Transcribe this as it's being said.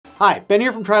Hi, Ben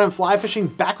here from Trident Fly Fishing,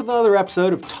 back with another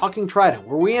episode of Talking Trident,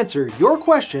 where we answer your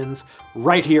questions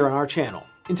right here on our channel.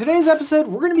 In today's episode,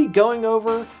 we're going to be going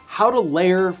over how to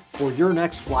layer for your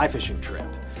next fly fishing trip.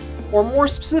 Or more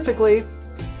specifically,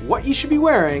 what you should be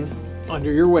wearing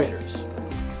under your waders.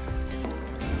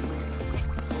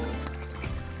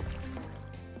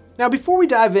 Now before we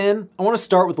dive in, I want to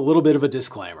start with a little bit of a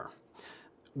disclaimer.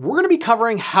 We're going to be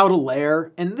covering how to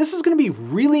layer, and this is going to be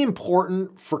really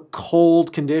important for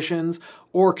cold conditions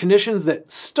or conditions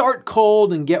that start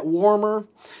cold and get warmer.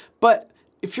 But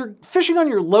if you're fishing on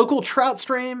your local trout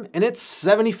stream and it's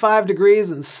 75 degrees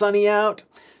and sunny out,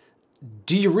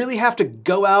 do you really have to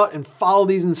go out and follow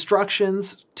these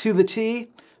instructions to the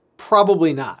T?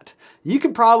 Probably not. You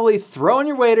can probably throw on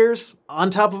your waders on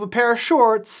top of a pair of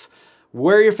shorts,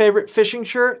 wear your favorite fishing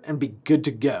shirt, and be good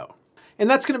to go. And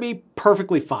that's going to be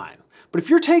perfectly fine. But if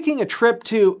you're taking a trip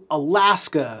to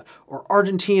Alaska or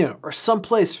Argentina or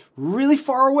someplace really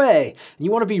far away and you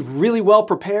want to be really well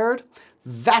prepared,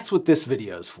 that's what this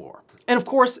video is for. And of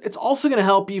course, it's also going to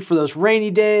help you for those rainy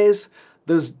days,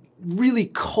 those really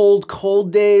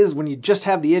cold days when you just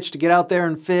have the itch to get out there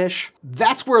and fish.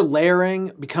 That's where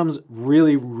layering becomes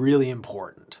really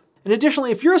important. And additionally,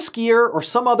 if you're a skier or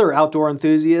some other outdoor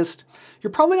enthusiast,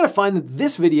 you're probably going to find that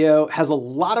this video has a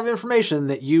lot of information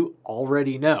that you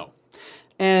already know.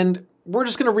 And we're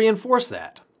just going to reinforce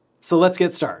that. So let's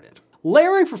get started.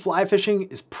 Layering for fly fishing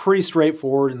is pretty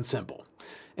straightforward and simple.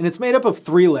 And it's made up of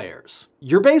 3 layers.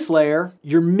 Your base layer,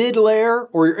 your mid layer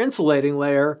or your insulating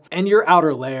layer, and your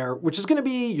outer layer, which is going to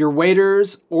be your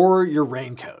waders or your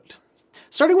raincoat.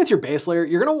 Starting with your base layer,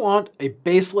 you're going to want a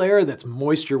base layer that's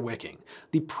moisture wicking.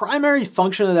 The primary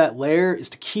function of that layer is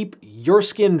to keep your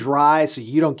skin dry so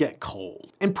you don't get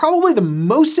cold. And probably the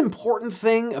most important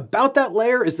thing about that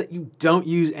layer is that you don't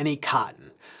use any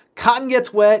cotton. Cotton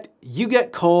gets wet, you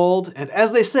get cold, and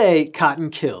as they say, cotton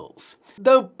kills.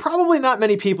 Though probably not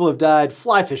many people have died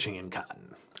fly fishing in cotton.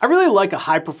 I really like a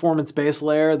high performance base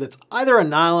layer that's either a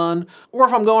nylon, or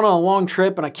if I'm going on a long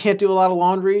trip and I can't do a lot of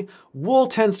laundry, wool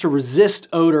tends to resist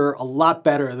odor a lot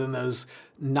better than those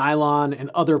nylon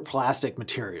and other plastic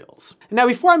materials. And now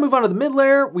before I move on to the mid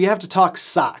layer, we have to talk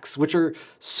socks, which are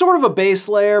sort of a base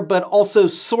layer, but also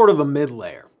sort of a mid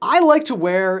layer. I like to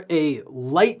wear a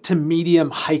light to medium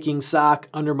hiking sock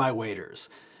under my waders,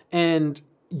 and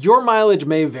your mileage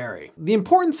may vary. The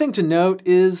important thing to note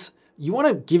is you want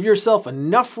to give yourself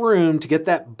enough room to get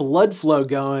that blood flow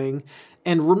going,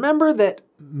 and remember that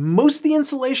most of the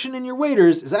insulation in your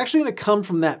waders is actually going to come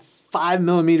from that 5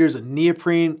 millimeters of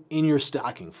neoprene in your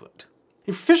stocking foot. If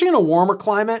you're fishing in a warmer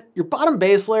climate, your bottom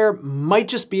base layer might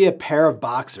just be a pair of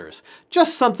boxers,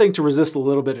 just something to resist a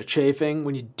little bit of chafing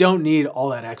when you don't need all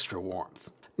that extra warmth.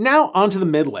 Now onto the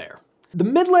mid layer. The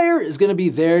mid layer is going to be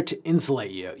there to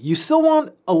insulate you. You still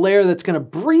want a layer that's going to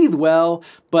breathe well,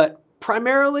 but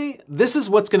primarily, this is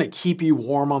what's going to keep you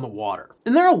warm on the water.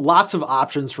 And there are lots of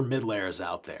options for mid layers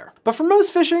out there. But for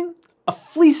most fishing, a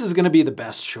fleece is going to be the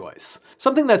best choice.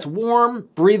 Something that's warm,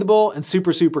 breathable, and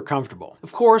super comfortable.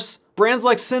 Of course, brands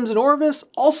like Simms and Orvis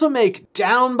also make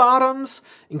down bottoms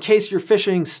in case you're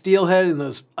fishing steelhead in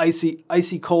those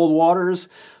icy cold waters.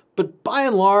 But by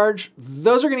and large,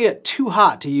 those are going to get too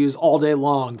hot to use all day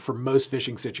long for most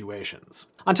fishing situations.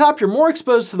 On top, you're more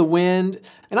exposed to the wind,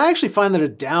 and I actually find that a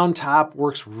down top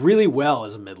works really well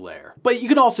as a mid layer. But you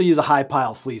can also use a high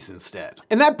pile fleece instead.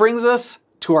 And that brings us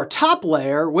to our top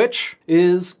layer, which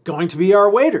is going to be our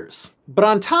waders. But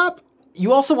on top,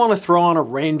 you also want to throw on a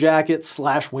rain jacket /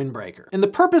 windbreaker. And the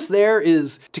purpose there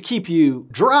is to keep you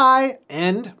dry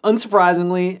and,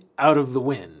 unsurprisingly, out of the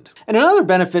wind. And another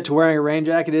benefit to wearing a rain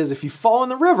jacket is if you fall in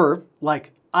the river,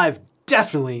 like I've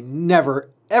definitely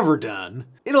never ever done,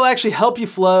 it'll actually help you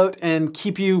float and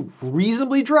keep you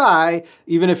reasonably dry,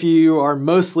 even if you are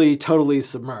mostly totally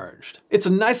submerged. It's a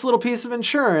nice little piece of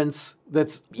insurance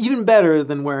that's even better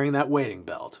than wearing that wading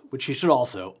belt, which you should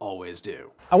also always do.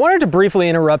 I wanted to briefly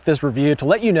interrupt this review to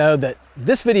let you know that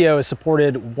this video is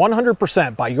supported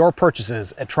 100% by your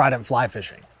purchases at Trident Fly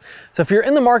Fishing. So if you're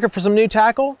in the market for some new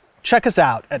tackle, check us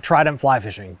out at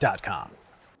tridentflyfishing.com.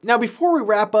 Now, before we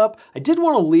wrap up, I did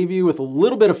want to leave you with a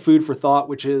little bit of food for thought,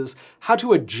 which is how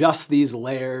to adjust these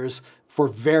layers for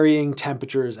varying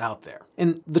temperatures out there.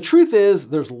 And the truth is,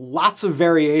 there's lots of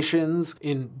variations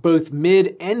in both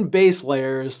mid and base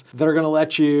layers that are going to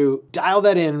let you dial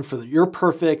that in for your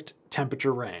perfect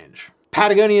temperature range.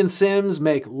 Patagonia and Simms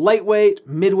make lightweight,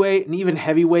 midweight, and even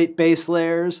heavyweight base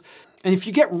layers. And if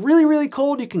you get really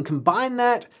cold, you can combine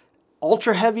that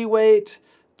ultra heavyweight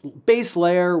base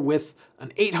layer with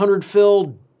an 800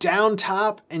 fill down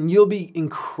top, and you'll be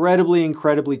incredibly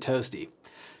toasty.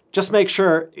 Just make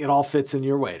sure it all fits in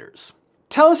your waders.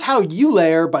 Tell us how you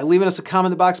layer by leaving us a comment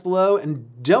in the box below,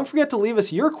 and don't forget to leave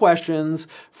us your questions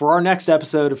for our next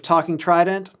episode of Talking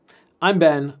Trident. I'm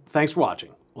Ben, thanks for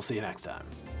watching. We'll see you next time.